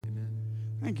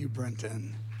Thank you,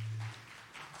 Brenton.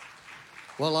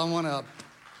 Well, I want to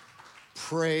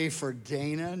pray for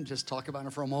Dana and just talk about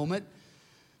her for a moment.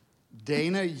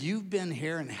 Dana, you've been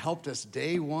here and helped us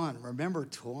day one. Remember,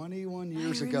 21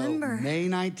 years ago, May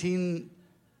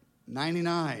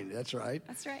 1999. That's right.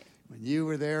 That's right. When you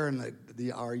were there and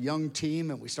our young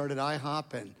team, and we started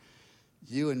IHOP, and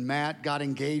you and Matt got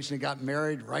engaged and got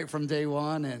married right from day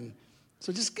one. And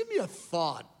so just give me a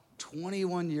thought.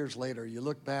 21 years later, you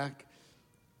look back,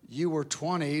 you were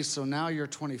 20, so now you're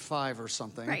 25 or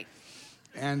something. Right.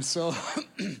 And so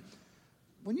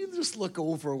when you just look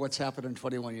over what's happened in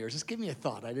 21 years, just give me a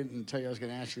thought. I didn't tell you I was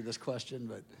going to ask you this question,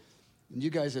 but you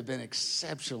guys have been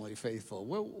exceptionally faithful.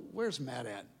 Where's Matt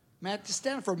at? Matt, just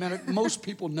stand up for a minute. Most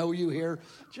people know you here.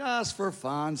 Just for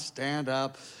fun, stand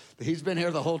up. He's been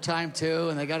here the whole time, too,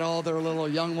 and they got all their little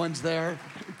young ones there.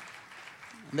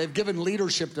 And they've given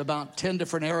leadership to about 10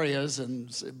 different areas.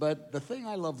 But the thing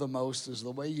I love the most is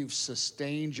the way you've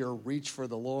sustained your reach for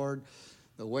the Lord,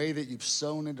 the way that you've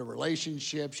sown into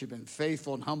relationships. You've been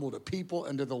faithful and humble to people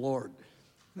and to the Lord.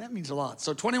 And that means a lot.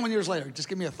 So 21 years later, just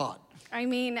give me a thought. I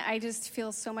mean, I just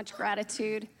feel so much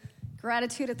gratitude.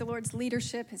 Gratitude at the Lord's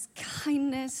leadership, his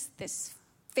kindness, this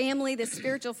family, this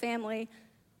spiritual family.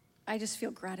 I just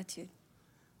feel gratitude.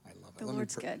 I love it. The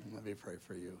Lord's good. Let me pray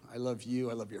for you. I love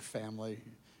you. I love your family,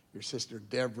 your sister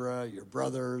Deborah, your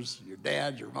brothers, your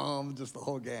dad, your mom, just the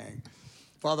whole gang.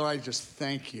 Father, I just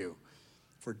thank you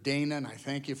for Dana, and I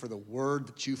thank you for the word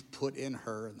that you've put in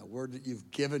her and the word that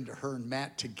you've given to her and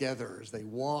Matt together as they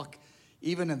walk,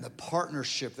 even in the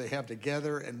partnership they have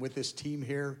together and with this team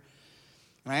here.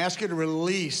 And I ask you to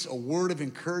release a word of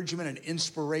encouragement and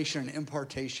inspiration and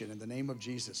impartation in the name of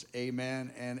Jesus.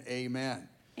 Amen and amen.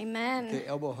 Amen. Okay,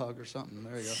 elbow hug or something.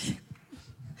 There you go.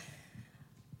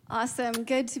 Awesome.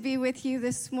 Good to be with you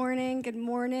this morning. Good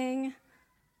morning.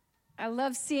 I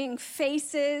love seeing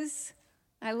faces.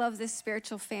 I love this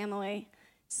spiritual family.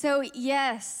 So,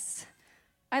 yes,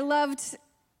 I loved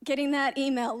getting that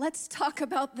email. Let's talk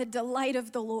about the delight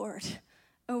of the Lord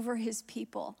over his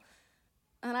people.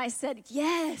 And I said,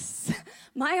 yes,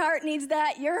 my heart needs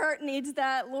that. Your heart needs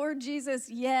that. Lord Jesus,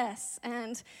 yes.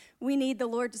 And we need the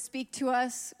Lord to speak to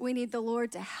us. We need the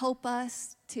Lord to help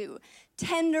us, to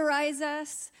tenderize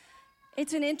us.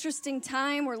 It's an interesting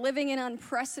time. We're living in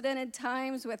unprecedented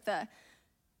times with the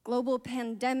global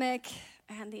pandemic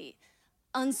and the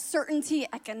uncertainty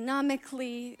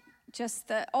economically,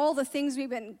 just all the things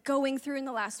we've been going through in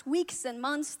the last weeks and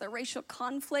months, the racial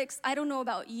conflicts. I don't know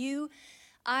about you.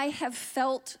 I have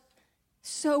felt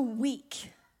so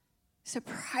weak,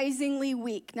 surprisingly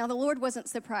weak. Now, the Lord wasn't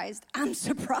surprised. I'm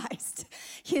surprised,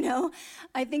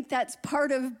 I think that's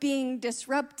part of being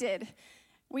disrupted.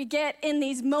 We get in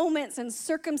these moments and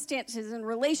circumstances and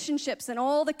relationships and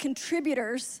all the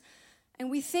contributors,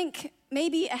 and we think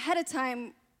maybe ahead of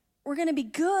time we're going to be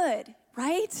good,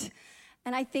 right?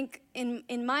 And I think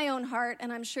in my own heart,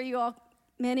 and I'm sure you all,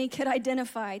 many could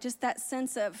identify, just that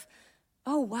sense of,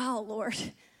 oh, wow, Lord.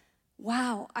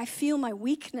 Wow, I feel my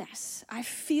weakness. I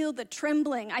feel the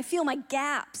trembling. I feel my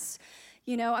gaps.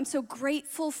 I'm so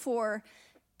grateful for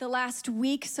the last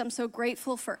weeks. I'm so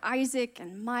grateful for Isaac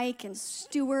and Mike and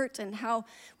Stuart and how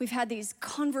we've had these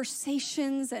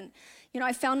conversations. And,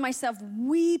 I found myself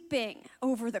weeping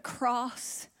over the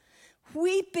cross,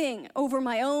 weeping over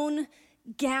my own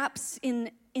gaps in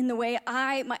the way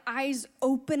my eyes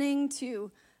opening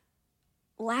to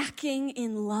lacking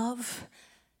in love,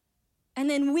 and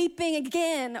then weeping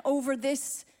again over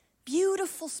this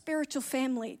beautiful spiritual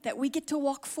family that we get to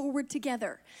walk forward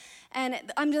together. And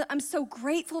I'm so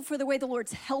grateful for the way the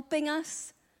Lord's helping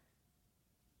us.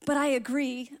 But I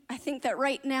agree. I think that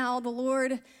right now the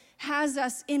Lord has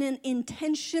us in an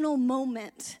intentional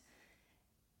moment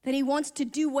that he wants to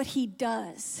do what he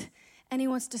does, and he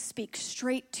wants to speak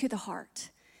straight to the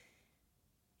heart.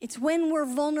 It's when we're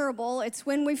vulnerable. It's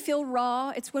when we feel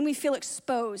raw. It's when we feel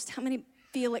exposed. How many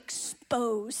feel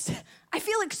exposed? I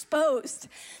feel exposed.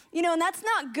 And that's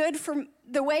not good for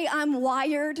the way I'm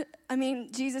wired. I mean,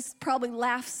 Jesus probably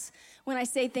laughs when I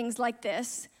say things like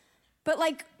this. But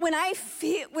when I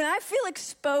feel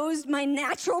exposed, my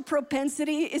natural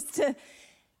propensity is to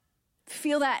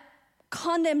feel that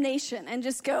condemnation and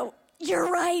just go,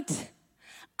 you're right.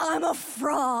 I'm a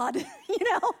fraud,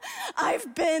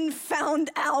 I've been found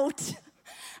out.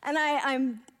 And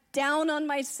I'm down on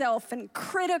myself and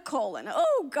critical and,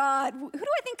 oh God, who do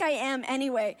I think I am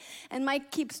anyway? And Mike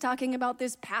keeps talking about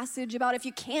this passage about if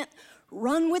you can't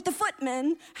run with the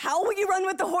footmen, how will you run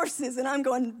with the horses? And I'm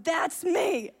going, that's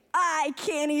me. I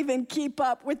can't even keep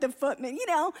up with the footmen,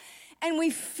 And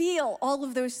we feel all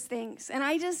of those things. And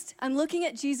I'm looking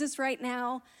at Jesus right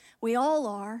now. We all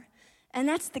are. And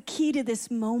that's the key to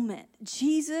this moment.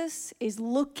 Jesus is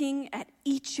looking at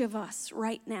each of us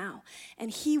right now, and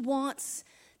he wants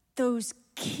those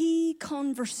key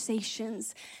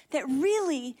conversations that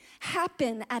really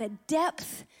happen at a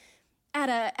depth, at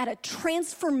a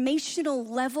transformational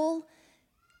level,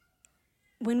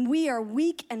 when we are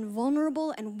weak and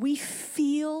vulnerable and we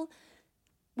feel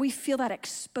that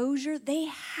exposure. They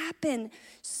happen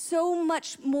so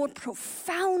much more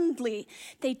profoundly.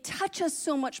 They touch us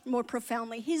so much more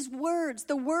profoundly. His words,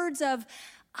 the words of,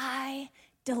 I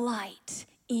delight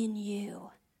in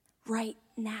you right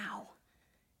now,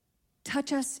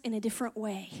 touch us in a different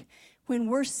way. When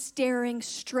we're staring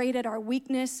straight at our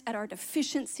weakness, at our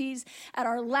deficiencies, at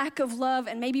our lack of love,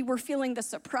 and maybe we're feeling the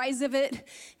surprise of it,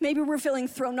 maybe we're feeling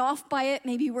thrown off by it,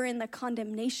 maybe we're in the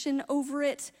condemnation over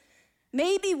it,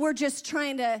 maybe we're just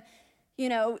trying to,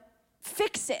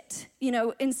 fix it,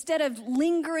 instead of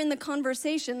linger in the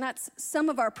conversation. That's some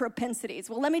of our propensities.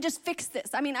 Well, let me just fix this.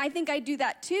 I think I do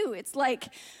that too. It's like,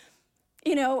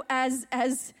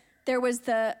 as there was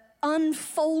the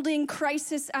unfolding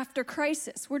crisis after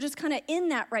crisis. We're just kind of in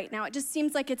that right now. It just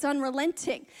seems like it's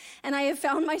unrelenting. And I have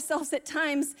found myself at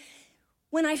times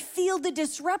when I feel the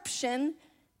disruption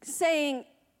saying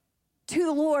to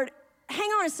the Lord, hang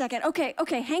on a second. Okay,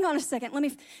 hang on a second.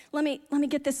 Let me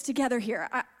get this together here.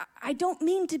 I don't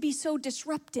mean to be so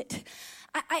disrupted.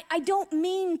 I don't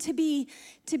mean to be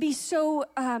so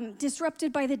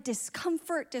disrupted by the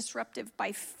discomfort, disrupted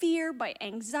by fear, by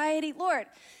anxiety. Lord,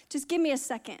 just give me a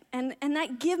second. And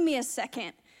that give me a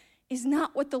second is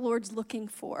not what the Lord's looking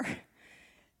for.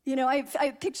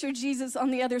 I picture Jesus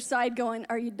on the other side going,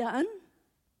 are you done?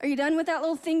 Are you done with that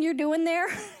little thing you're doing there?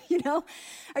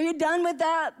 Are you done with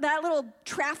that little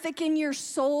traffic in your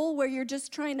soul where you're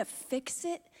just trying to fix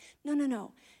it?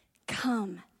 No.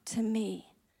 Come to me.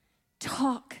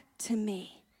 Talk to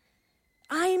me.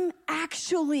 I'm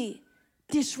actually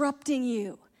disrupting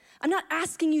you. I'm not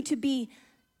asking you to be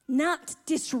not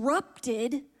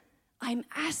disrupted. I'm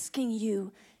asking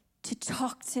you to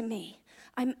talk to me.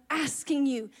 I'm asking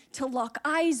you to lock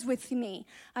eyes with me.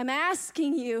 I'm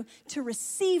asking you to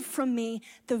receive from me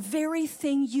the very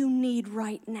thing you need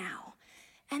right now.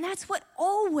 And that's what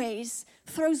always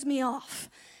throws me off.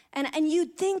 And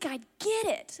you'd think I'd get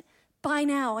it by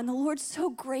now. And the Lord's so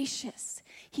gracious.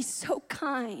 He's so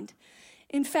kind.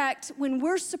 In fact, when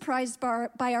we're surprised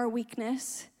by our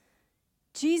weakness,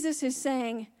 Jesus is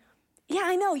saying, yeah,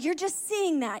 I know, you're just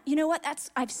seeing that. You know what?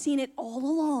 I've seen it all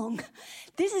along.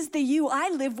 This is the you I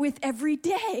live with every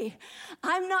day.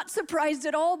 I'm not surprised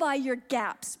at all by your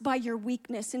gaps, by your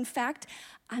weakness. In fact,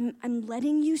 I'm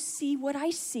letting you see what I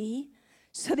see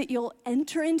so that you'll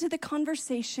enter into the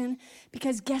conversation,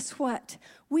 because guess what?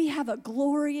 We have a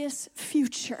glorious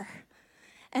future.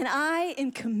 And I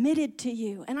am committed to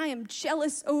you, and I am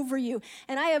jealous over you,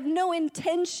 and I have no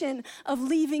intention of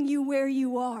leaving you where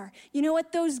you are. You know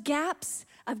what? Those gaps,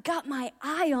 I've got my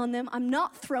eye on them. I'm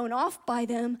not thrown off by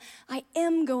them. I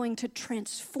am going to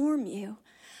transform you.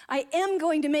 I am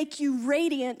going to make you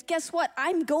radiant. Guess what?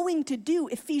 I'm going to do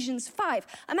Ephesians 5.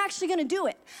 I'm actually going to do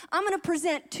it. I'm going to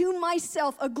present to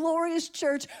myself a glorious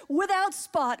church without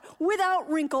spot, without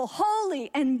wrinkle,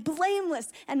 holy and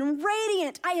blameless and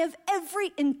radiant. I have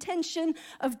every intention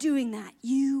of doing that.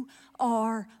 You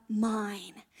are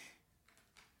mine.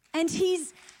 And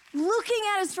he's looking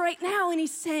at us right now and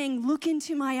he's saying, look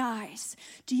into my eyes.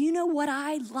 Do you know what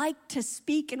I like to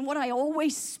speak and what I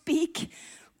always speak?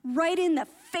 Right in the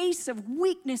face of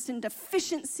weakness and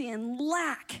deficiency and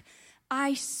lack,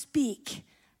 I speak,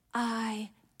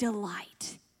 I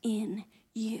delight in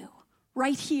you.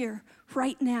 Right here,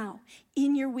 right now,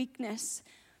 in your weakness.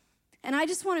 And I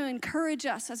just want to encourage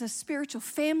us as a spiritual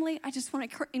family. I just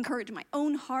want to encourage my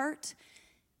own heart.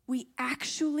 We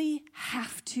actually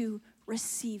have to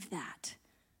receive that.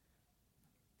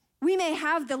 We may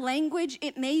have the language,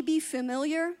 it may be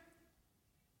familiar,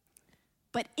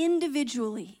 but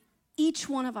individually, each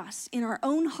one of us, in our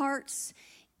own hearts,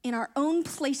 in our own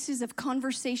places of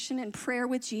conversation and prayer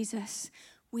with Jesus,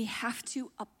 we have to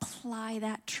apply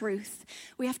that truth.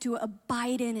 We have to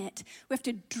abide in it. We have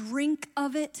to drink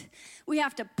of it. We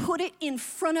have to put it in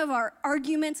front of our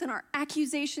arguments and our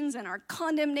accusations and our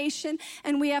condemnation,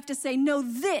 and we have to say, no,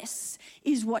 this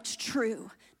is what's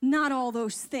true. Not all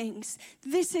those things.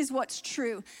 This is what's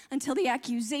true, until the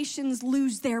accusations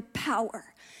lose their power.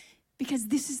 Because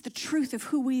this is the truth of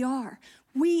who we are.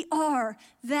 We are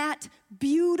that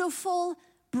beautiful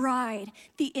bride,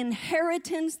 the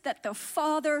inheritance that the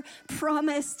Father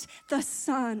promised the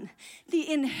Son,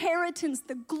 the inheritance,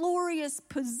 the glorious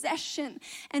possession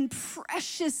and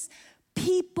precious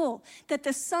people that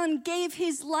the Son gave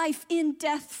his life in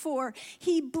death for.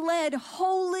 He bled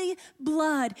holy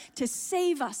blood to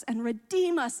save us and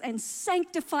redeem us and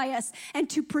sanctify us and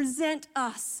to present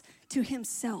us to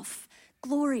himself,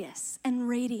 glorious and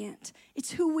radiant.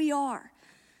 It's who we are.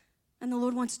 And the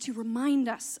Lord wants to remind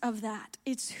us of that.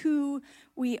 It's who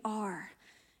we are.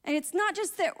 And it's not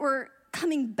just that we're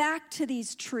coming back to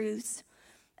these truths.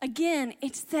 Again,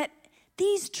 it's that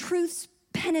these truths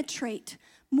penetrate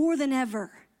more than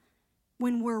ever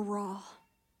when we're raw,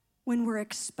 when we're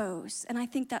exposed. And I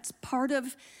think that's part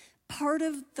of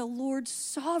the Lord's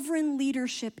sovereign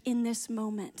leadership in this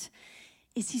moment,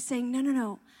 is he's saying,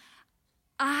 no.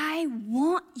 I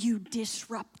want you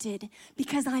disrupted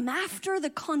because I'm after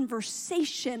the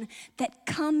conversation that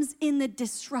comes in the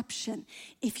disruption.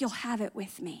 If you'll have it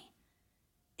with me,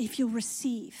 if you'll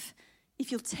receive,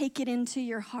 if you'll take it into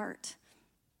your heart.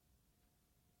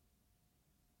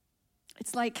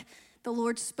 It's like the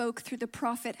Lord spoke through the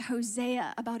prophet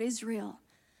Hosea about Israel.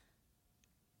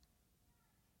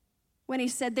 When he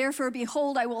said, therefore,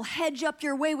 behold, I will hedge up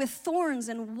your way with thorns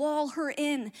and wall her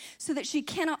in so that she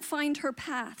cannot find her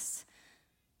paths.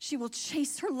 She will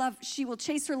chase her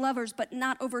lovers, but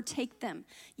not overtake them.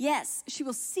 Yes, she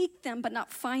will seek them, but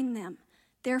not find them.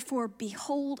 Therefore,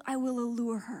 behold, I will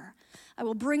allure her. I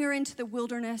will bring her into the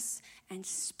wilderness and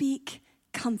speak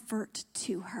comfort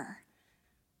to her.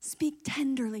 Speak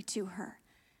tenderly to her.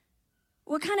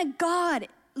 What kind of God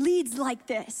leads like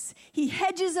this? He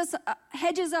hedges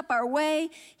up our way.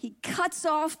 He cuts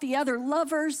off the other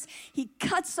lovers. He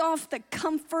cuts off the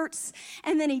comforts.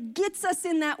 And then he gets us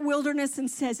in that wilderness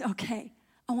and says, okay,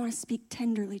 I want to speak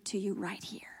tenderly to you right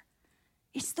here.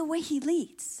 It's the way he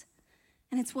leads.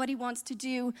 And it's what he wants to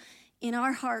do in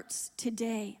our hearts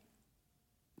today.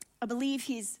 I believe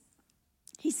He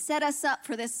set us up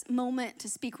for this moment to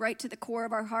speak right to the core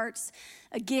of our hearts.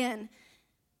 Again,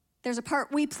 there's a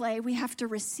part we play. We have to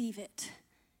receive it.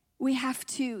 We have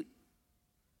to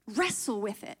wrestle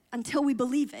with it until we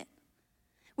believe it.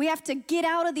 We have to get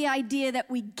out of the idea that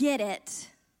we get it.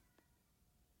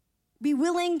 Be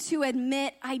willing to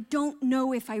admit, I don't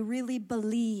know if I really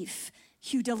believe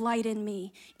you delight in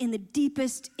me in the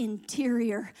deepest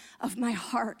interior of my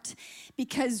heart.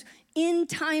 Because in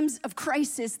times of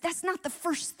crisis, that's not the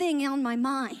first thing on my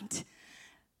mind.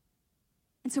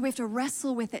 And so we have to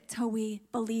wrestle with it till we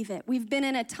believe it. We've been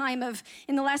in a time of,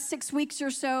 in the last 6 weeks or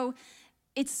so,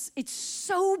 it's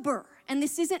sober. And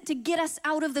this isn't to get us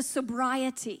out of the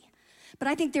sobriety. But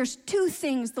I think there's two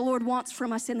things the Lord wants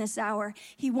from us in this hour.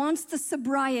 He wants the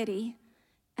sobriety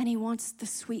and he wants the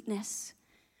sweetness.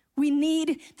 We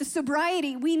need the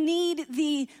sobriety. We need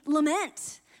the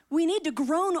lament. We need to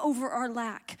groan over our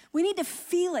lack. We need to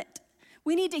feel it.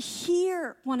 We need to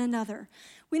hear one another.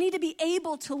 We need to be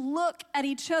able to look at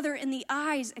each other in the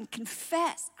eyes and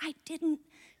confess, I didn't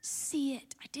see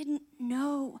it. I didn't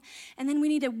know. And then we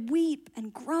need to weep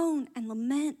and groan and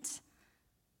lament.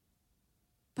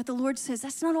 But the Lord says,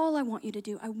 that's not all I want you to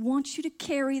do. I want you to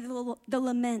carry the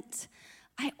lament.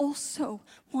 I also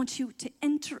want you to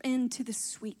enter into the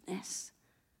sweetness.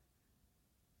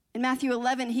 In Matthew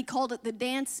 11, he called it the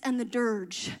dance and the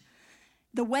dirge,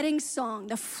 the wedding song,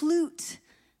 the flute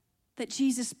that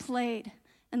Jesus played,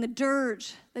 and the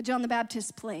dirge that John the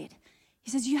Baptist played.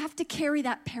 He says, you have to carry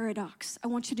that paradox. I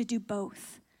want you to do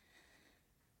both.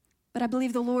 But I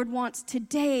believe the Lord wants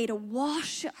today to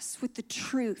wash us with the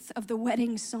truth of the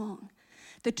wedding song,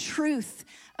 the truth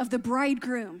of the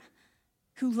bridegroom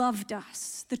who loved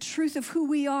us, the truth of who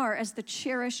we are as the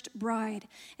cherished bride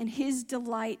and his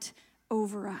delight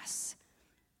over us.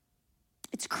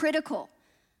 It's critical.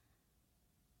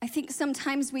 I think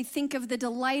sometimes we think of the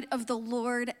delight of the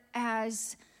Lord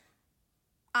as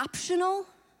optional.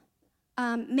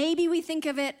 Maybe we think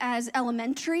of it as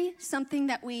elementary, something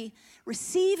that we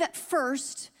receive at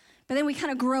first, but then we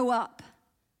kind of grow up.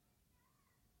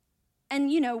 And,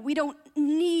 we don't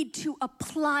need to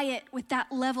apply it with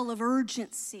that level of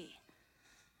urgency.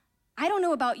 I don't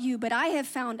know about you, but I have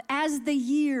found as the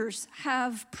years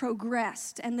have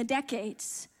progressed and the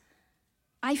decades,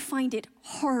 I find it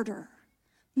harder,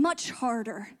 much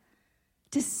harder,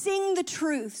 to sing the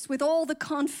truths with all the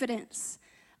confidence.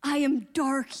 I am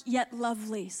dark yet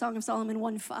lovely, Song of Solomon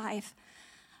 1:5.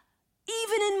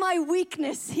 Even in my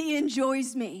weakness, he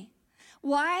enjoys me.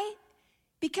 Why?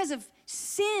 Because of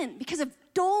sin, because of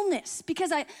dullness,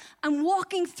 because I'm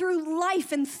walking through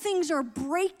life and things are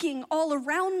breaking all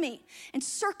around me and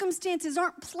circumstances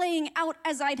aren't playing out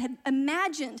as I'd had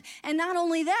imagined. And not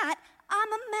only that, I'm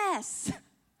a mess.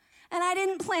 And I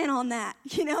didn't plan on that,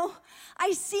 you know?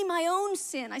 I see my own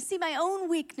sin. I see my own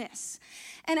weakness.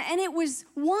 And it was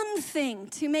one thing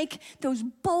to make those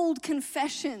bold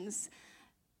confessions,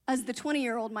 as the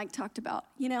 20-year-old Mike talked about,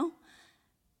 you know?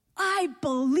 I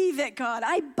believe it, God.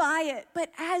 I buy it.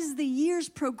 But as the years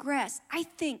progress, I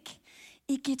think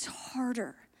it gets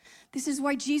harder. This is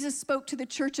why Jesus spoke to the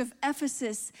church of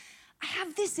Ephesus. I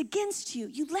have this against you.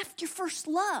 You left your first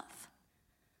love.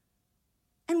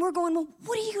 And we're going, well,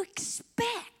 what do you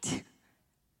expect?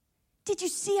 Did you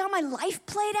see how my life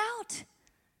played out?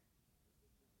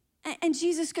 And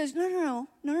Jesus goes, no.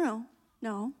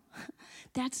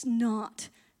 That's not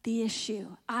the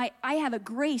issue. I have a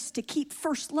grace to keep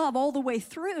first love all the way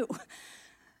through.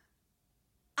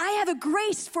 I have a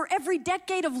grace for every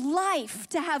decade of life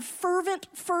to have fervent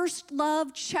first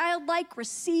love, childlike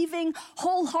receiving,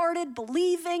 wholehearted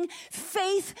believing,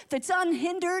 faith that's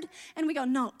unhindered. And we go,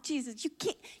 no, Jesus,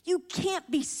 you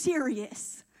can't be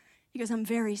serious. He goes, I'm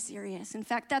very serious. In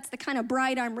fact, that's the kind of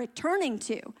bride I'm returning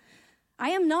to. I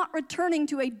am not returning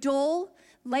to a dull,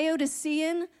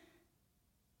 Laodicean,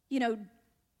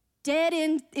 dead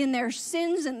in their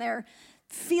sins and their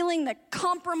feeling the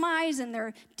compromise, and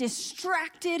they're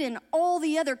distracted in all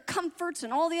the other comforts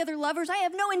and all the other lovers. I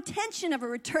have no intention of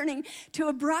returning to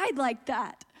a bride like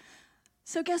that.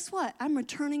 So guess what? I'm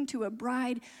returning to a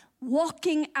bride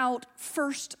walking out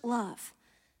first love.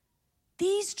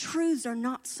 These truths are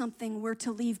not something we're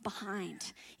to leave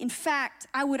behind. In fact,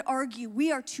 I would argue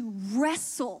we are to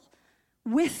wrestle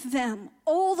with them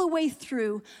all the way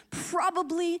through,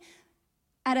 probably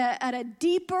at a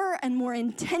deeper and more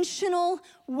intentional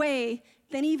way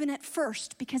than even at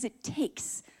first, because it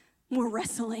takes more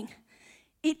wrestling.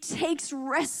 It takes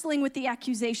wrestling with the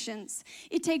accusations.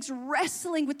 It takes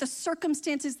wrestling with the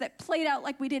circumstances that played out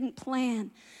like we didn't plan,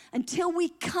 until we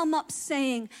come up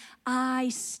saying, I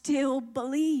still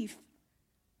believe.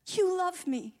 You love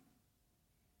me.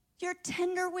 You're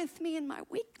tender with me in my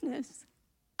weakness.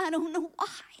 I don't know why.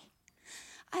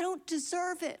 I don't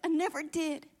deserve it. I never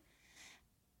did.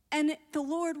 And the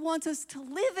Lord wants us to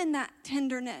live in that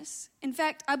tenderness. In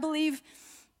fact, I believe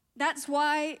that's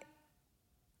why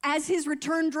as his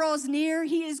return draws near,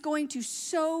 he is going to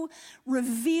so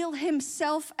reveal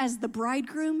himself as the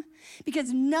bridegroom,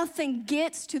 because nothing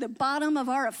gets to the bottom of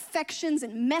our affections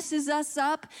and messes us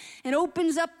up and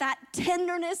opens up that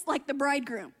tenderness like the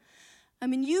bridegroom. I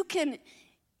mean, you can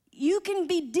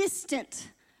be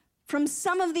distant from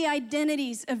some of the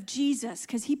identities of Jesus,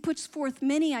 because he puts forth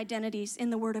many identities in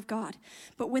the Word of God.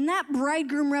 But when that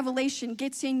bridegroom revelation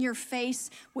gets in your face,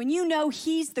 when you know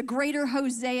he's the greater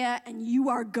Hosea and you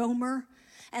are Gomer,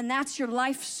 and that's your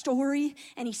life story,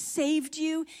 and he saved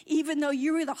you even though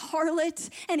you were the harlot,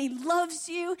 and he loves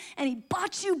you, and he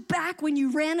bought you back when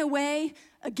you ran away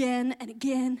again and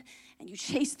again, and you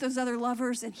chased those other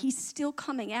lovers, and he's still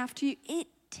coming after you, it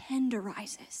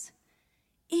tenderizes.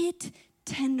 It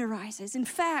tenderizes. In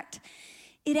fact,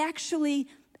 it actually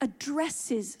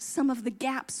addresses some of the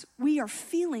gaps we are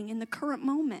feeling in the current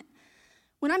moment.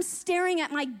 When I'm staring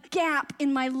at my gap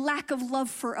in my lack of love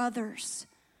for others,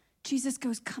 Jesus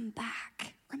goes, come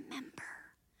back.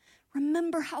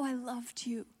 Remember how I loved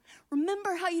you.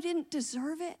 Remember how you didn't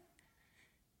deserve it.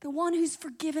 The one who's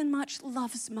forgiven much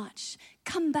loves much.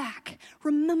 Come back.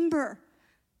 Remember,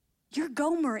 you're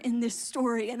Gomer in this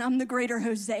story, and I'm the greater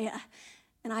Hosea.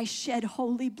 And I shed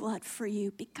holy blood for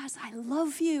you because I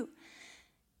love you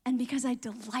and because I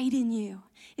delight in you.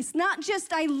 It's not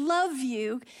just I love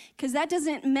you, because that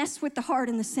doesn't mess with the heart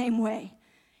in the same way.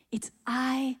 It's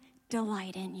I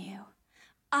delight in you.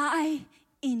 I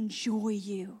enjoy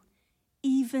you,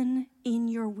 even in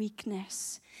your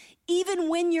weakness. Even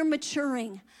when you're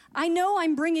maturing. I know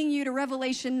I'm bringing you to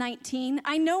Revelation 19.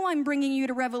 I know I'm bringing you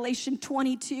to Revelation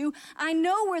 22. I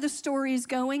know where the story is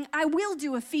going. I will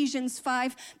do Ephesians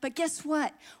 5. But guess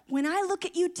what? When I look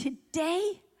at you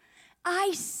today,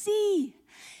 I see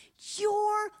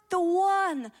you're the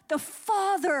one the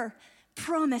Father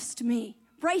promised me.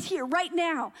 Right here, right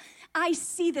now. I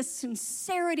see the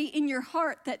sincerity in your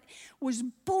heart that was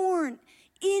born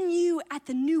in you at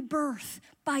the new birth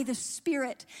by the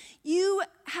Spirit. You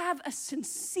have a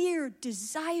sincere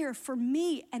desire for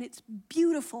me, and it's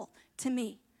beautiful to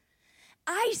me.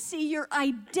 I see your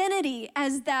identity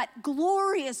as that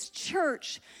glorious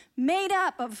church made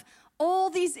up of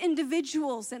all these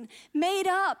individuals and made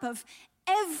up of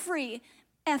every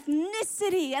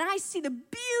ethnicity, and I see the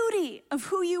beauty of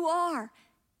who you are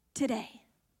today.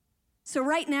 So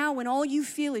right now, when all you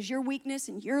feel is your weakness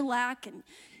and your lack and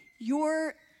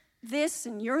you're this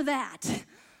and you're that,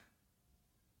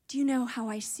 do you know how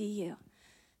I see you?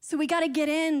 So we got to get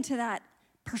into that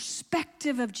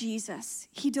perspective of Jesus.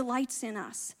 He delights in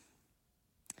us.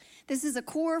 This is a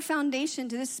core foundation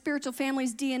to this spiritual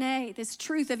family's DNA, this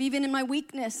truth of even in my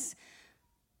weakness,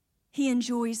 he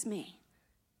enjoys me.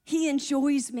 He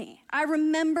enjoys me. I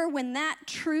remember when that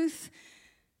truth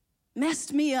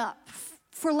messed me up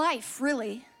for life,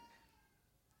 really.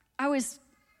 I was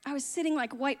sitting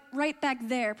like right back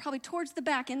there, probably towards the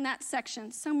back in that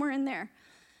section, somewhere in there.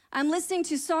 I'm listening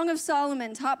to Song of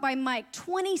Solomon, taught by Mike,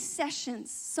 20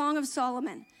 sessions, Song of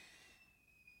Solomon.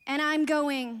 And I'm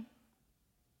going,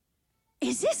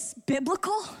 is this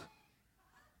biblical?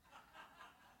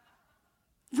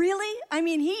 Really? I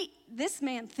mean, this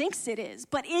man thinks it is,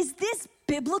 but is this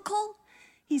biblical?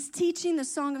 He's teaching the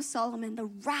Song of Solomon, the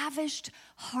ravished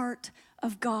heart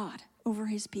of God over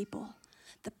his people.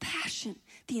 The passion,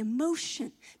 the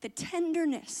emotion, the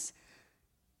tenderness,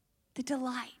 the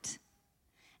delight.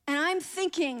 And I'm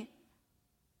thinking,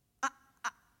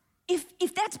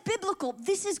 if that's biblical,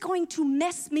 this is going to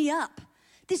mess me up.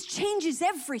 This changes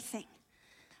everything.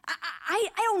 I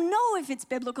don't know if it's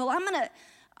biblical. I'm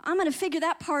gonna figure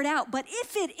that part out. But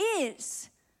if it is,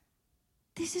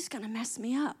 this is gonna mess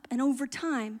me up. And over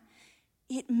time,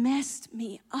 it messed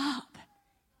me up.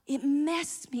 It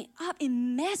messed me up. It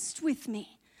messed with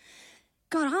me.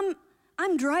 God,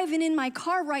 I'm driving in my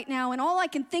car right now, and all I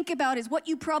can think about is what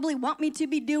you probably want me to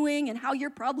be doing and how you're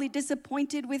probably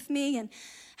disappointed with me and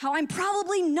how I'm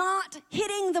probably not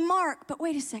hitting the mark. But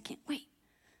wait a second,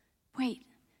 wait.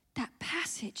 That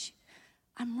passage,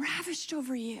 I'm ravished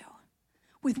over you.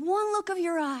 With one look of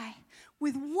your eye,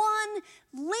 with one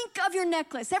link of your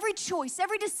necklace, every choice,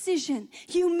 every decision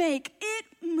you make, it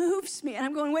moves me. And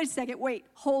I'm going, wait a second,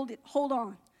 hold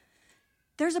on.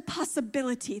 There's a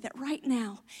possibility that right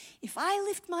now, if I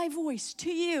lift my voice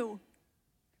to you,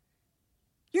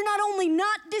 you're not only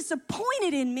not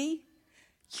disappointed in me,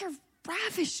 you're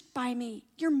ravished by me.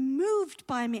 You're moved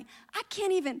by me. I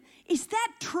can't even, is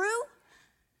that true?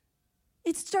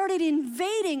 It started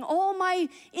invading all my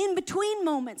in-between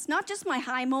moments, not just my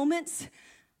high moments,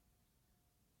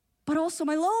 but also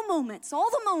my low moments, all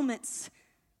the moments.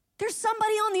 There's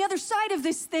somebody on the other side of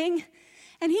this thing,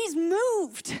 and he's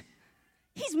moved.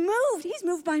 He's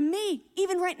moved by me,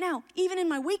 even right now, even in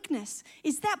my weakness.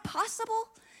 Is that possible?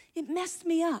 It messed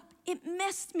me up.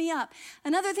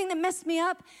 Another thing that messed me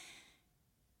up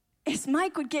is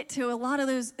Mike would get to a lot of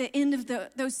the end of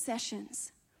those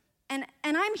sessions. And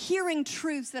I'm hearing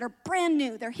truths that are brand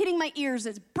new. They're hitting my ears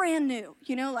as brand new.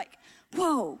 You know, like,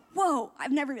 whoa,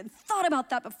 I've never even thought about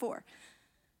that before.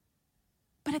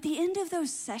 But at the end of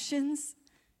those sessions,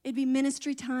 it'd be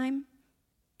ministry time,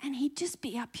 and he'd just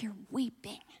be up here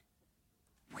weeping.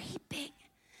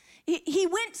 He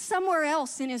went somewhere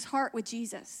else in his heart with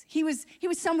Jesus. He was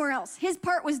somewhere else. His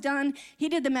part was done. He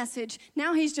did the message.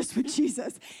 Now he's just with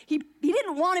Jesus. He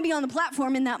didn't want to be on the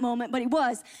platform in that moment, but he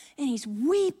was. And he's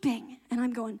weeping. And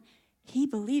I'm going, he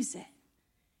believes it.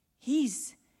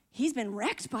 He's been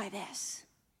wrecked by this.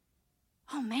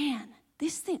 Oh man,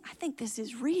 I think this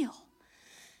is real.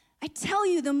 I tell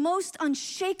you, the most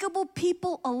unshakable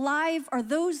people alive are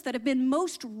those that have been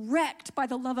most wrecked by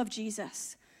the love of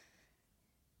Jesus.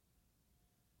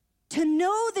 To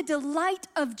know the delight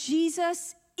of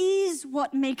Jesus is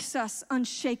what makes us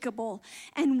unshakable.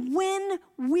 And when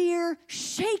we're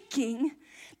shaking,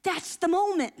 that's the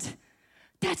moment.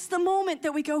 That's the moment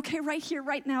that we go, okay, right here,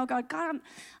 right now, God, I'm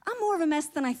more of a mess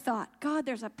than I thought. God,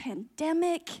 there's a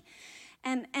pandemic,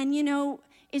 and you know,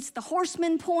 it's the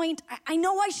horseman point. I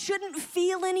know I shouldn't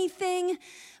feel anything,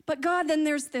 but God, then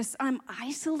there's this, I'm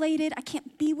isolated. I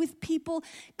can't be with people.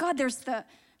 God, there's the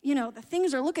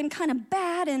things are looking kind of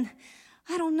bad, and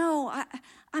I don't know.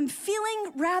 I'm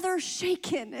feeling rather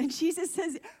shaken. And Jesus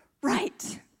says,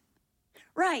 right.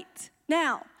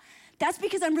 Now, that's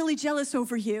because I'm really jealous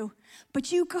over you,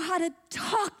 but you gotta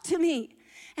talk to me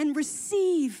and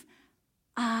receive.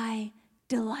 I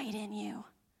delight in you.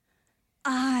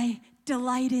 I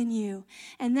delight in you.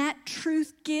 And that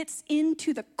truth gets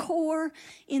into the core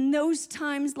in those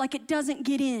times like it doesn't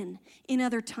get in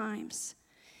other times.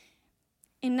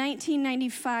 In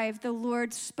 1995, the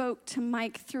Lord spoke to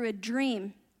Mike through a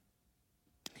dream.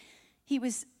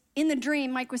 In the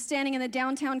dream, Mike was standing in the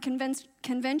downtown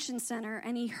convention center,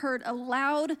 and he heard a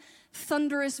loud,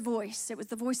 thunderous voice. It was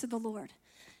the voice of the Lord.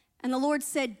 And the Lord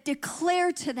said,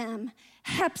 declare to them,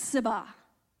 Hephzibah,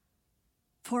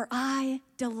 for I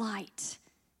delight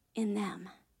in them.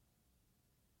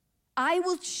 I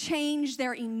will change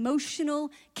their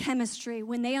emotional chemistry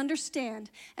when they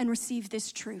understand and receive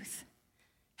this truth.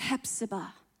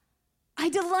 Hephzibah, I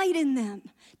delight in them.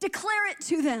 Declare it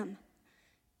to them.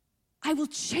 I will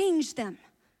change them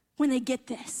when they get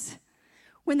this.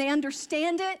 when they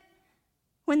understand it,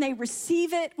 when they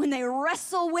receive it, when they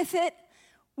wrestle with it,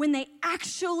 when they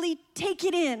actually take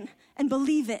it in and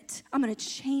believe it, I'm going to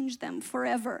change them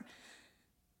forever.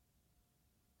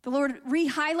 The Lord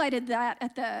re-highlighted that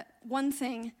at the One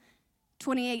Thing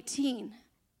 2018.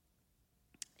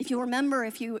 If you remember,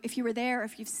 if you were there,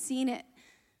 if you've seen it,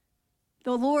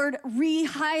 the Lord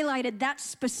re-highlighted that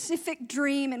specific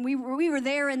dream, and we were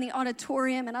there in the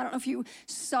auditorium, and I don't know if you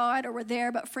saw it or were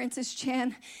there, but Francis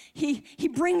Chan, he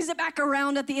brings it back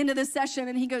around at the end of the session,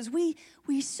 and he goes, we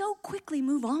so quickly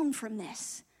move on from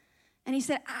this. And he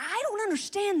said, I don't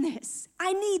understand this.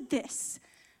 I need this.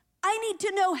 I need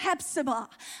to know Hephzibah.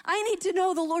 I need to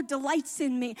know the Lord delights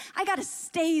in me. I got to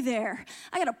stay there.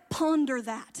 I got to ponder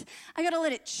that. I got to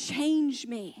let it change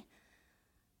me.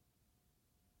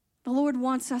 The Lord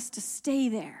wants us to stay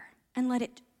there and let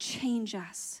it change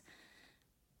us.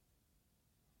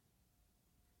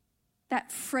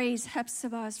 That phrase,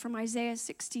 Hephzibah, is from Isaiah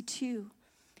 62.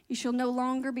 You shall no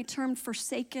longer be termed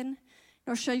forsaken,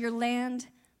 nor shall your land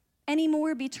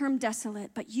anymore be termed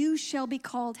desolate, but you shall be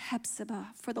called Hephzibah,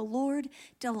 for the Lord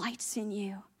delights in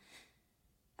you.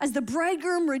 As the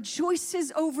bridegroom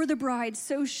rejoices over the bride,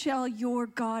 so shall your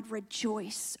God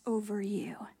rejoice over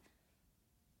you.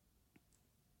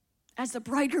 As the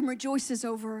bridegroom rejoices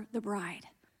over the bride,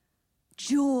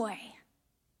 joy,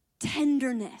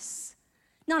 tenderness,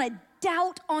 not a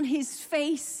doubt on his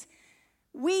face.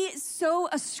 We so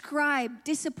ascribe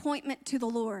disappointment to the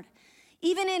Lord,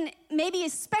 even in, maybe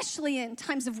especially in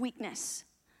times of weakness.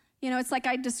 You know, it's like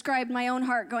I described my own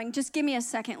heart going, just give me a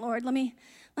second, Lord. Let me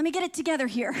get it together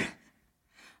here.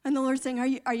 And the Lord's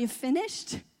saying, are you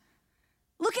finished?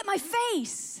 Look at my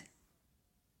face.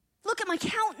 Look at my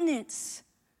countenance.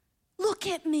 Look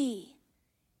at me.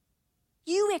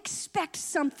 You expect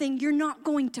something you're not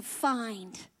going to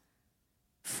find.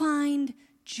 Find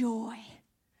joy.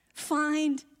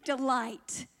 Find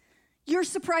delight. You're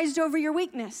surprised over your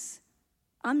weakness.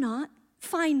 I'm not.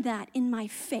 Find that in my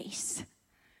face.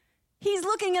 He's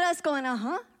looking at us going,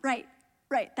 right,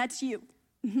 that's you.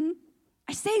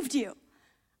 I saved you.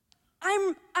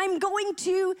 I'm going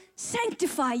to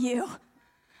sanctify you.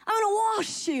 I'm going to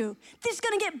wash you. This is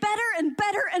going to get better and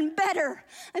better and better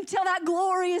until that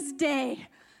glorious day,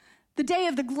 the day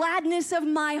of the gladness of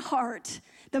my heart,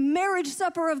 the marriage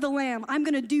supper of the Lamb. I'm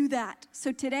going to do that.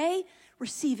 So today,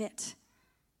 receive it.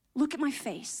 Look at my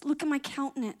face. Look at my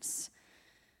countenance.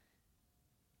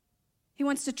 He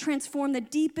wants to transform the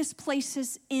deepest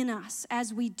places in us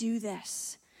as we do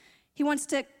this. He wants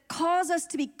to cause us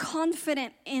to be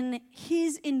confident in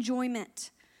his enjoyment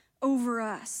over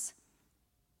us.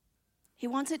 He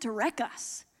wants it to wreck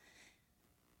us.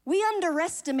 We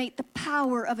underestimate the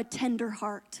power of a tender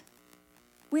heart.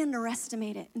 We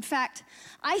underestimate it. In fact,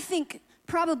 we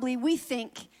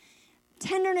think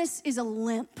tenderness is a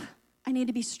limp. I need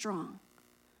to be strong.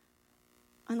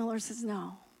 And the Lord says,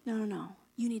 no.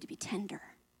 You need to be tender.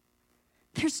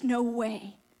 There's no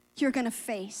way you're going to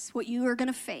face what you are going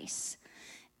to face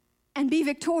and be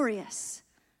victorious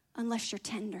unless you're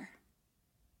tender.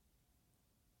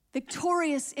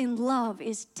 Victorious in love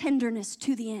is tenderness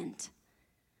to the end.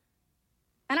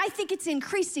 And I think it's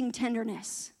increasing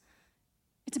tenderness.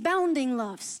 It's abounding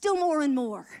love, still more and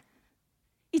more.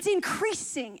 It's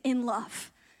increasing in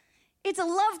love. It's a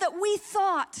love that we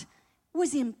thought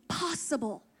was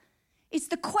impossible. It's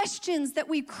the questions that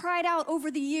we've cried out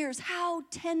over the years. How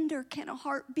tender can a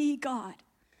heart be, God?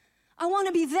 I want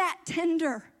to be that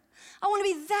tender. I want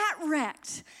to be that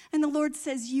wrecked. And the Lord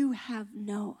says, you have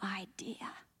no idea.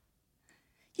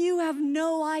 You have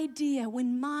no idea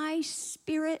when my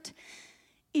spirit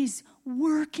is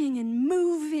working and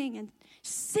moving and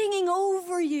singing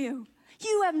over you.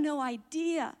 You have no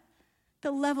idea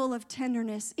the level of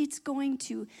tenderness. It's going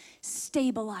to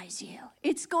stabilize you.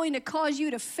 It's going to cause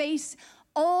you to face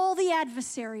all the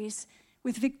adversaries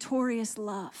with victorious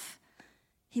love.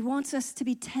 He wants us to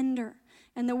be tender.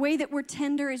 And the way that we're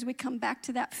tender is we come back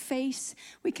to that face,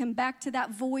 we come back to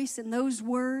that voice and those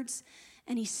words,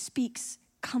 and he speaks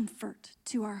comfort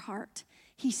to our heart.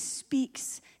 He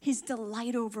speaks his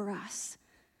delight over us.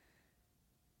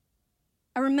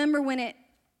 I remember when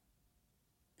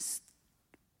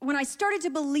I started to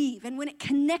believe and when it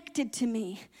connected to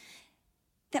me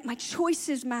that my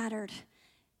choices mattered,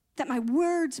 that my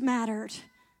words mattered,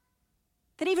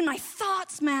 that even my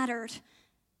thoughts mattered,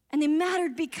 and they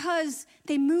mattered because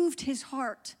they moved his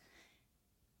heart,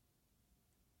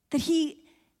 that he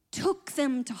took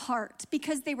them to heart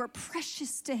because they were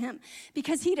precious to him,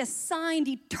 because he'd assigned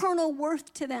eternal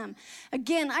worth to them.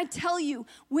 Again, I tell you,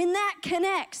 when that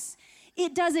connects,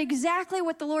 It does exactly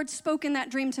what the Lord spoke in that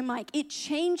dream to Mike. It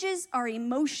changes our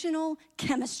emotional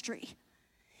chemistry.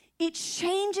 It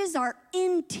changes our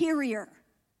interior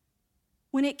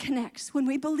when it connects, when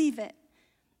we believe it.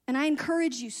 And I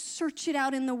encourage you, search it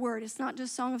out in the Word. It's not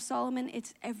just Song of Solomon,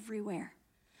 it's everywhere.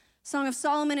 Song of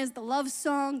Solomon is the love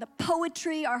song, the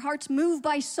poetry. Our hearts move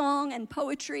by song and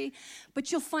poetry.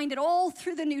 But you'll find it all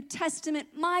through the New Testament.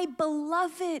 My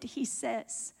beloved, he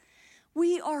says.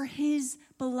 We are his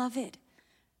beloved.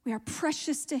 We are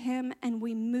precious to him and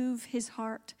we move his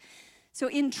heart. So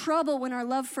in trouble, when our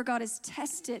love for God is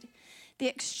tested, the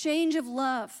exchange of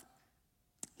love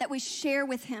that we share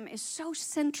with him is so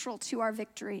central to our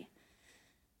victory.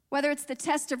 Whether it's the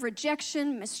test of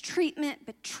rejection, mistreatment,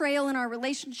 betrayal in our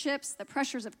relationships, the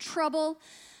pressures of trouble,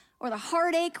 or the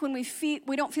heartache when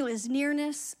we don't feel his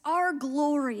nearness, our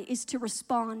glory is to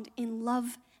respond in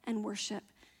love and worship.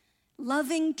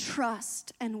 Loving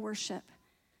trust and worship.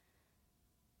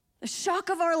 The shock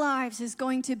of our lives is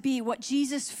going to be what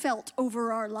Jesus felt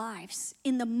over our lives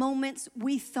in the moments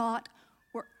we thought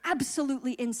were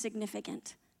absolutely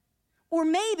insignificant. Or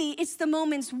maybe it's the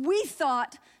moments we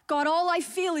thought, God, all I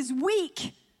feel is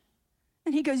weak.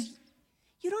 And he goes,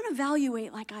 you don't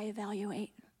evaluate like I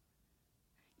evaluate.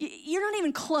 You're not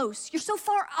even close. You're so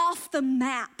far off the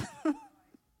map.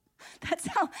 That's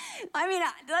how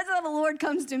the Lord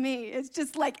comes to me. It's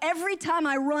just like every time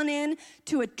I run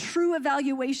into a true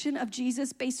evaluation of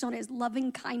Jesus based on his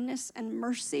loving kindness and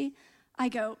mercy, I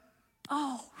go,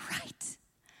 oh, right.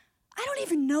 I don't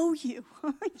even know you,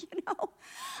 I don't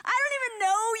even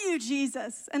know you,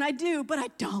 Jesus. And I do, but I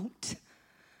don't.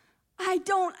 I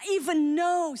don't even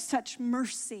know such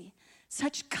mercy,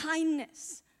 such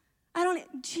kindness.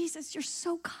 Jesus, you're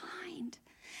so kind.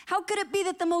 How could it be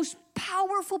that the most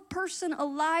powerful person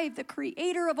alive, the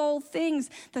creator of all things,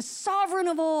 the sovereign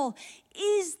of all,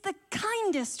 is the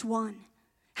kindest one?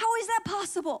 How is that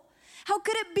possible? How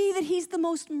could it be that he's the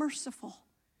most merciful?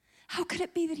 How could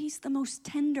it be that he's the most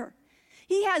tender?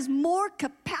 He has more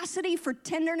capacity for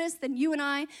tenderness than you and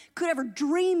I could ever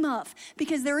dream of,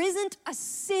 because there isn't a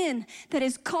sin that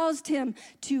has caused him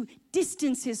to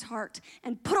distance his heart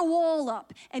and put a wall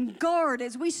up and guard,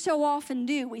 as we so often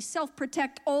do. We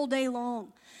self-protect all day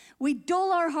long. We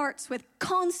dull our hearts with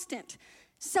constant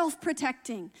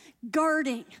self-protecting,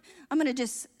 guarding. I'm going to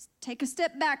just take a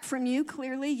step back from you.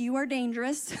 Clearly, you are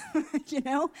dangerous,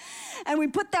 and we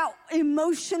put that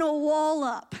emotional wall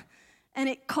up. And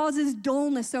it causes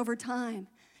dullness over time.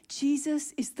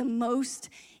 Jesus is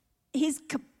his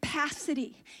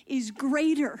capacity is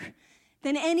greater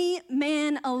than any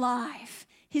man alive.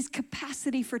 His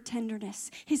capacity for tenderness,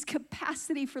 his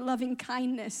capacity for loving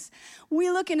kindness.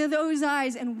 We look into those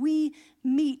eyes and we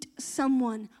meet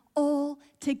someone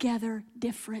altogether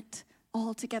different,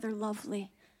 altogether lovely.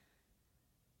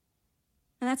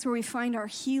 And that's where we find our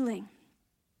healing.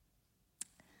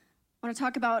 I want to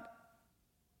talk about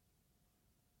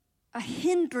a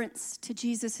hindrance to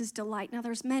Jesus' delight. Now,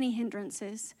 there's many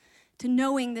hindrances to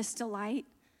knowing this delight.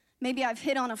 Maybe I've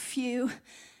hit on a few.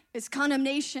 It's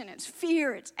condemnation, it's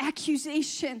fear, it's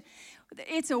accusation.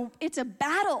 It's a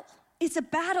battle. It's a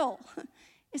battle.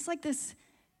 It's like this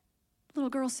little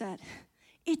girl said,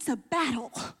 it's a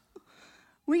battle.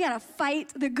 We got to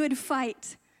fight the good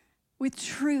fight with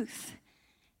truth.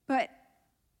 But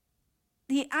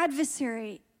the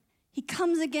adversary, he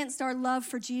comes against our love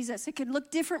for Jesus. It could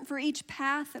look different for each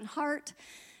path and heart.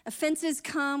 Offenses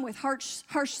come with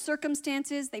harsh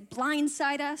circumstances. They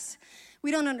blindside us.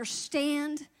 We don't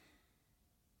understand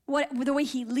the way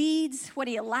he leads, what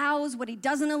he allows, what he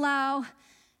doesn't allow.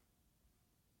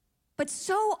 But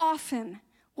so often,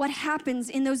 what happens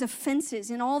in those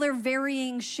offenses, in all their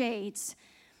varying shades,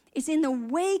 is in the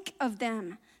wake of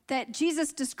them that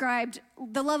Jesus described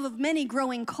the love of many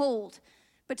growing cold.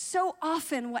 But so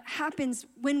often what happens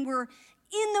when we're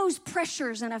in those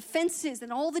pressures and offenses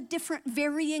and all the different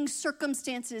varying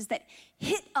circumstances that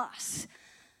hit us,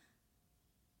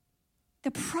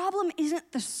 the problem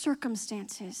isn't the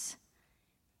circumstances,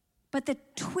 but the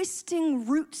twisting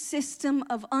root system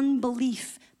of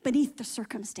unbelief beneath the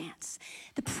circumstance.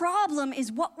 The problem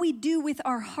is what we do with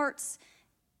our hearts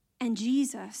and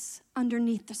Jesus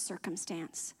underneath the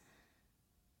circumstance.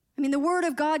 I mean, the Word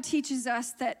of God teaches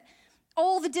us that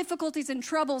all the difficulties and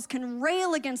troubles can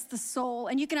rail against the soul,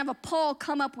 and you can have a Paul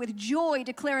come up with joy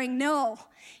declaring, no,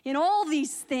 in all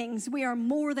these things we are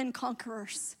more than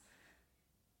conquerors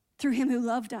through him who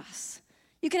loved us.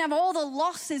 You can have all the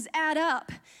losses add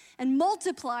up and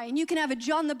multiply, and you can have a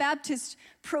John the Baptist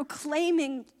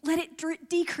proclaiming, let it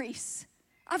decrease.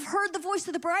 I've heard the voice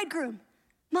of the bridegroom.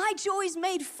 My joy is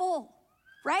made full,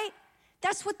 right?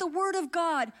 That's what the Word of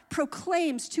God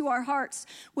proclaims to our hearts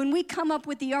when we come up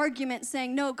with the argument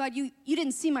saying, no, God, you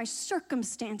didn't see my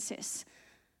circumstances.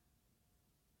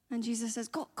 And Jesus says,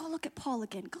 go look at Paul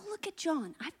again. Go look at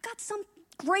John. I've got some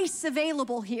grace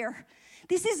available here.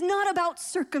 This is not about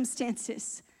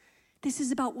circumstances. This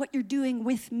is about what you're doing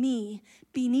with me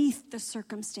beneath the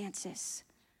circumstances.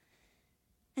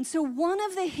 And so one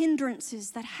of the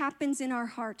hindrances that happens in our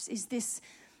hearts is this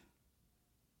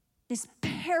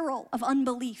peril of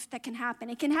unbelief that can happen.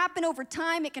 It can happen over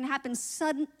time. It can happen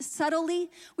subtly.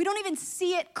 We don't even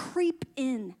see it creep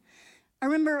in. I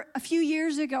remember a few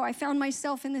years ago, I found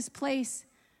myself in this place.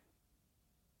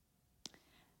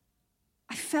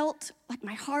 I felt like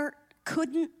my heart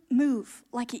couldn't move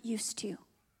like it used to.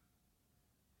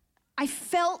 I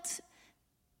felt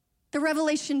the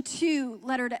Revelation 2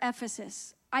 letter to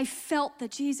Ephesus. I felt the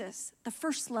Jesus, the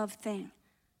first love thing.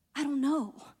 I don't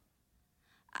know.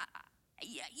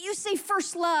 You say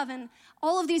first love, and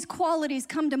all of these qualities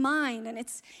come to mind, and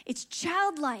it's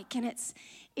childlike, and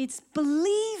it's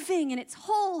believing, and it's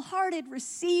wholehearted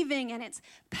receiving, and it's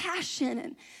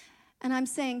passion, and I'm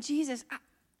saying, Jesus,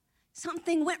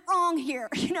 something went wrong here.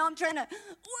 I'm trying to,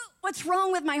 what's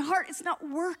wrong with my heart? It's not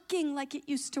working like it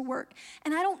used to work,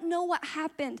 and I don't know what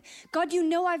happened. God, you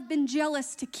know I've been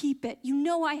jealous to keep it. You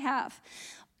know I have.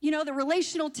 The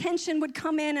relational tension would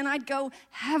come in and I'd go,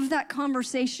 have that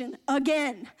conversation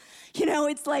again.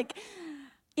 It's like,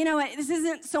 this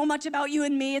isn't so much about you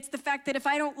and me. It's the fact that if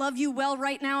I don't love you well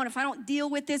right now, and if I don't deal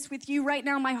with this with you right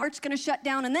now, my heart's going to shut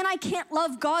down. And then I can't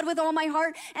love God with all my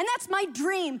heart. And that's my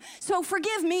dream. So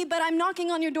forgive me, but I'm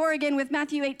knocking on your door again with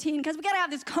Matthew 18 because we got to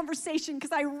have this conversation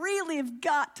because I really have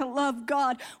got to love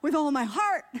God with all my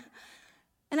heart.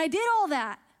 And I did all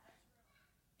that.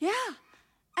 Yeah.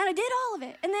 And I did all of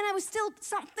it. And then I was still,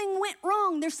 something went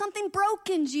wrong. There's something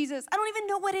broken, Jesus. I don't even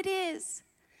know what it is.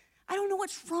 I don't know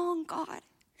what's wrong, God.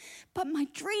 But my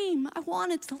dream, I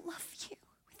wanted to love you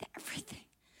with everything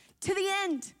to the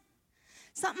end.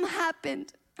 Something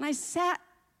happened. And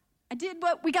I did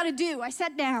what we got to do. I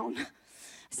sat down. I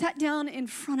sat down in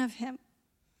front of him.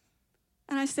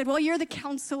 And I said, well, you're the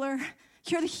counselor.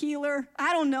 You're the healer.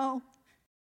 I don't know.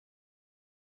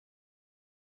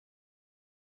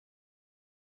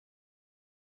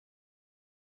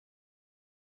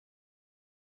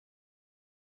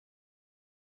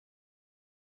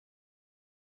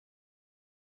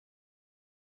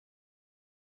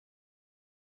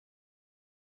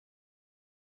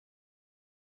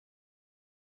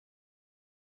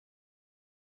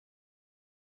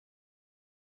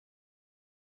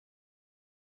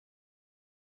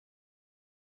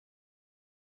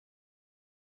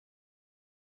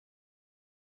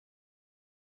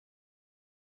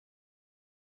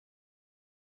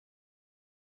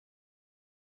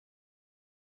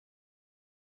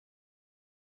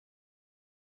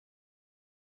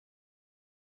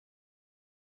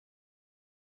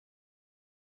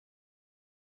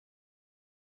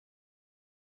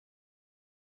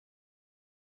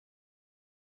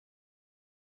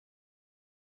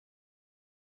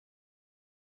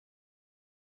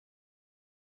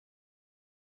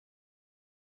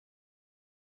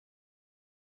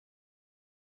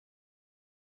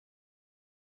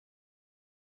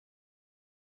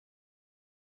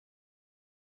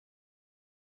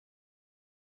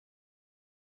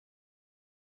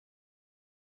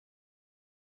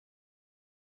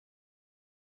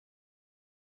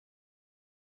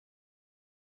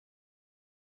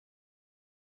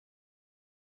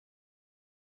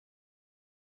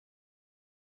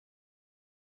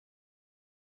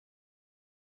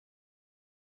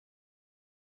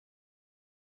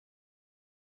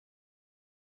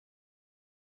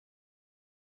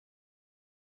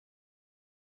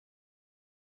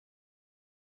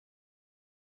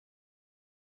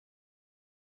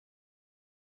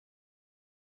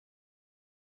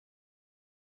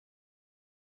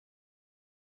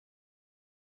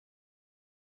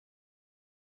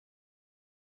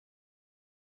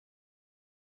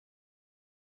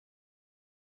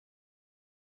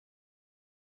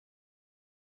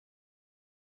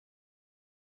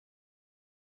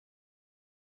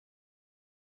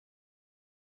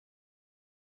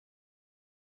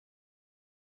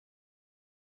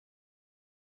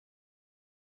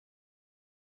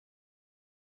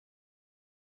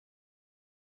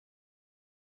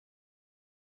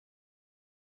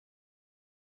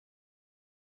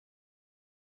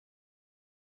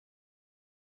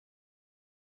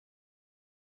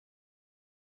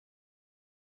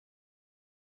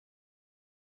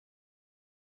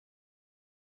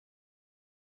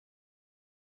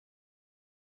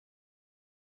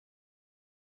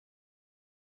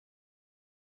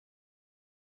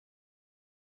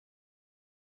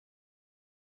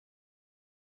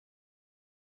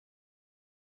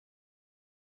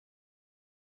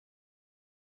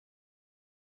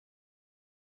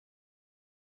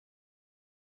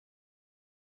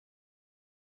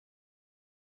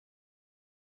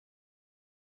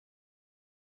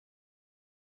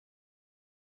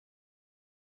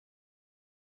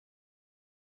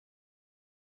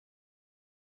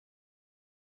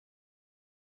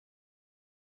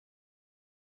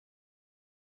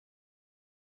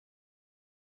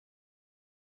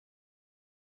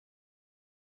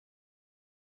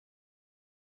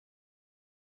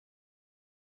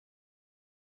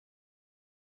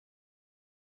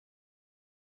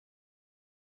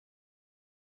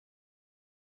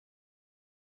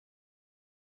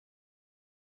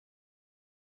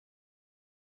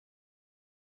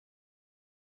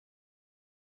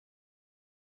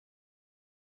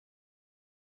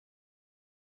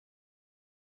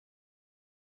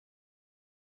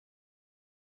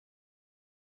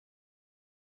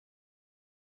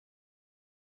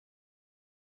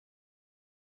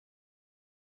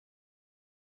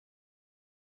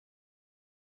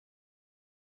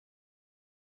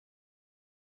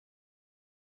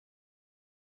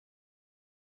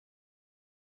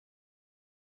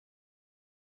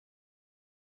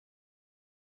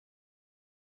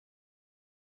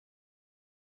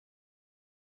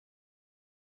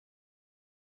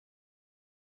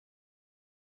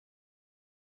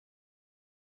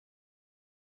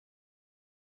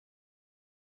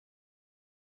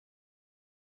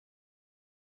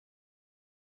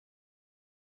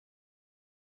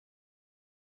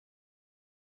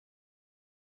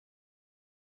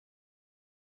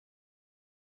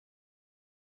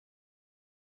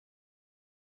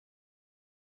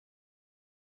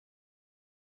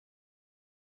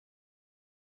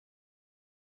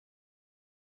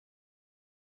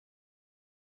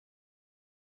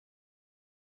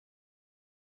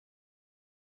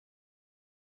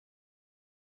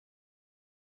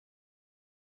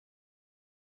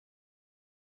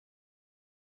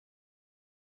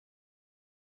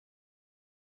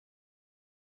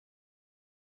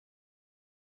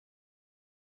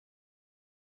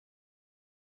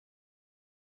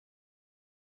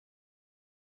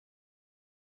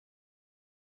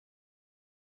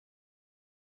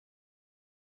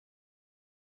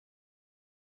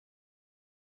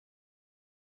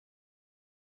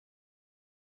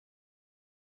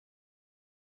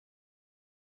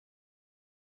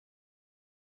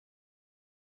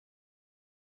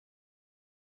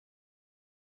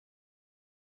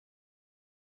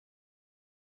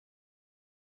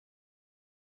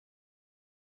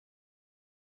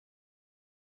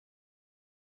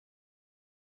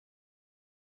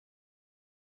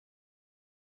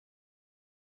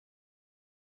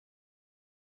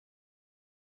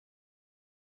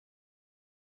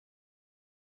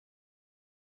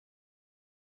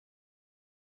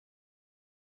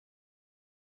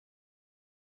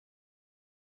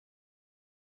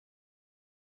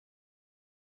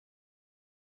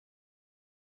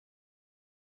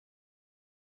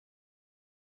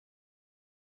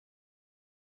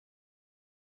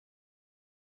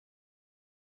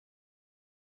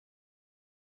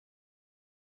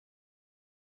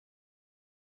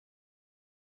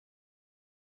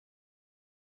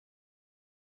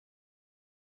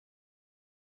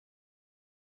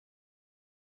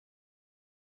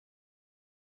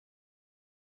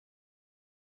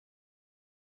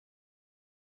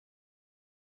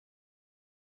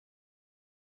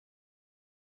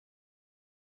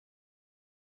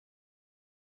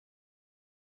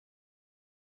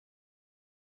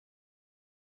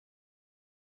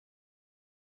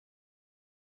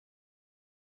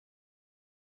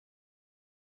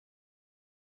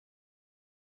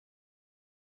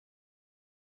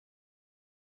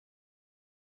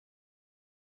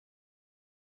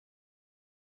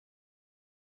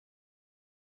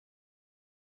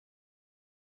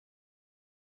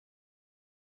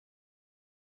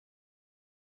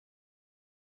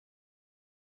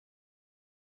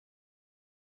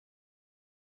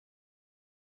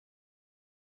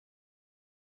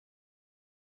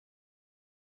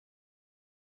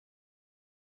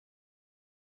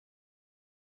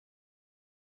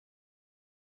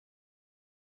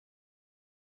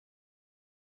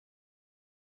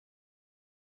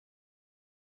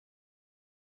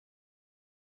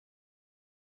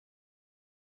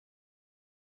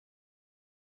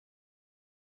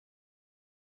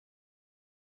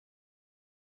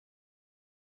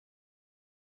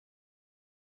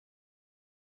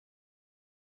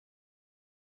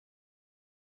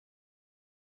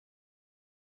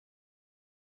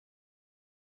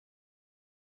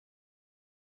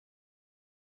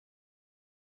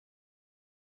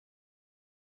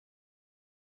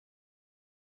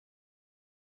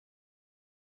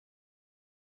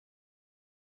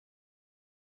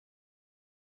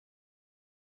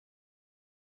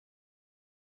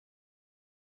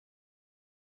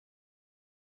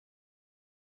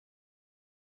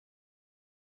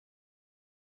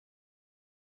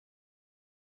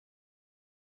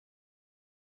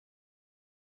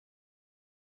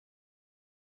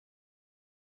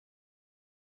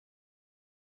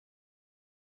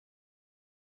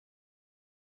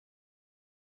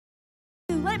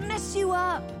 Let it mess you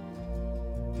up.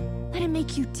 Let it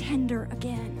make you tender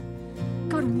again.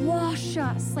 God, wash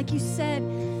us like you said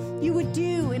you would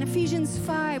do in Ephesians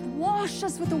 5. Wash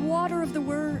us with the water of the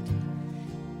word.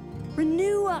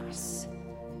 Renew us.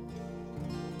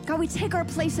 God, we take our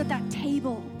place at that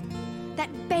table, that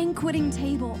banqueting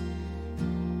table.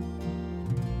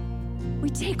 We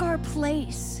take our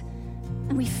place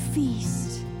and we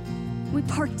feast. We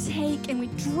partake and we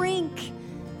drink.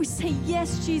 We say,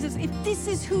 yes, Jesus, if this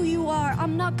is who you are,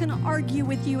 I'm not going to argue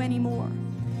with you anymore.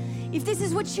 If this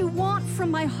is what you want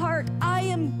from my heart, I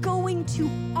am going to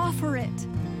offer it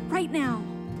right now.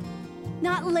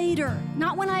 Not later,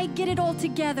 not when I get it all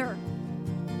together,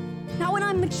 not when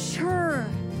I'm mature.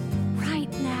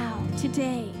 Right now,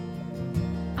 today,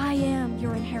 I am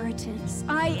your inheritance.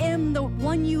 I am the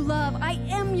one you love. I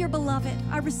am your beloved.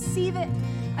 I receive it.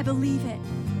 I believe it.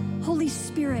 Holy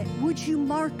Spirit, would you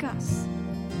mark us?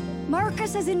 Mark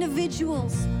us as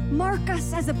individuals. Mark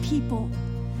us as a people.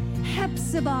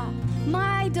 Hephzibah,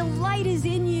 my delight is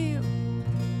in you.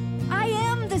 I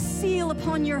am the seal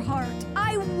upon your heart.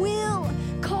 I will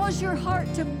cause your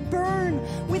heart to burn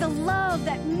with a love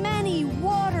that many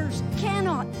waters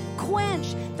cannot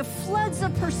quench. The floods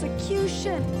of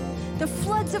persecution, the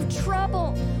floods of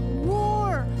trouble,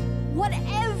 war,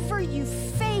 whatever you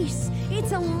face,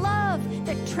 it's a love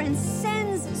that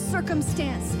transcends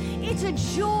circumstance. It's a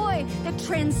joy that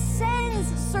transcends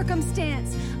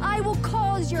circumstance. I will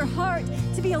cause your heart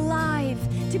to be alive,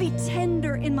 to be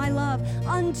tender in my love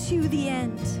unto the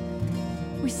end.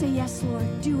 We say, yes,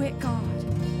 Lord, do it, God.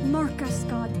 Mark us,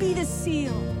 God. Be the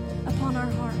seal upon our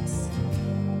hearts.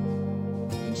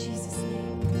 In Jesus'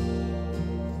 name.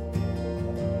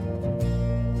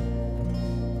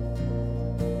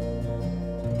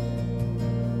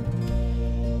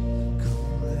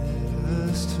 Come, let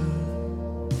us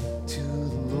turn to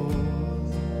the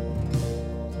Lord,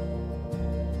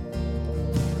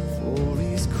 for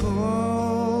He's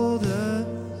called us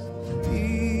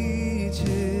each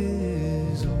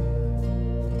His own.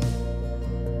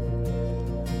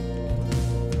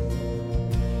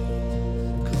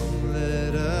 Come,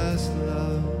 let us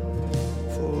love,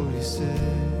 for He said,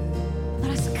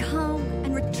 Let us come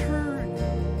and return.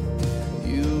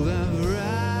 you have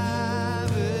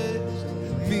ravished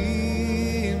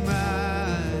me,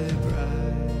 my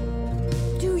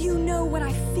bride. Do you know what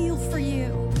I feel for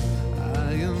you?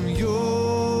 I am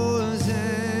yours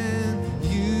and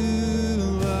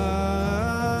you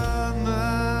are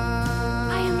mine.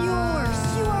 I am yours.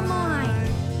 You are mine.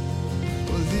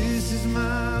 Well, this is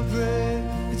my bread,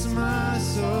 it's my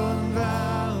soul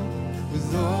bound.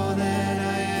 With all that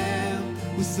I am,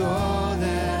 with all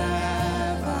that I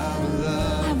have, I will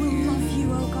love I will you. love you,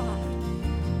 oh God.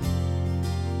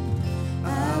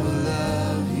 I will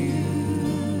love you.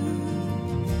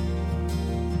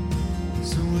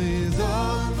 So with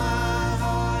all of my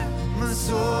heart, my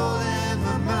soul and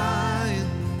my mind,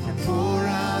 I pour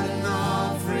out an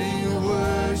offering of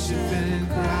worship and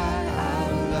cry,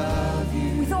 I will love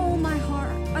you. With all my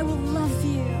heart, I will love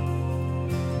you.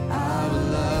 I will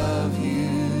love you.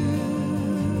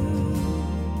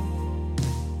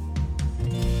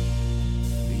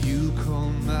 You call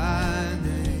my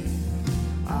name,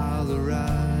 I'll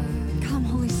arise. Come,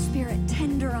 Holy Spirit,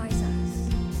 tenderize us.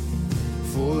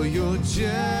 For you're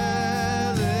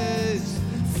jealous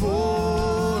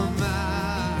for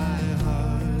my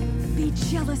heart. Be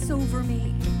jealous over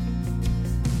me.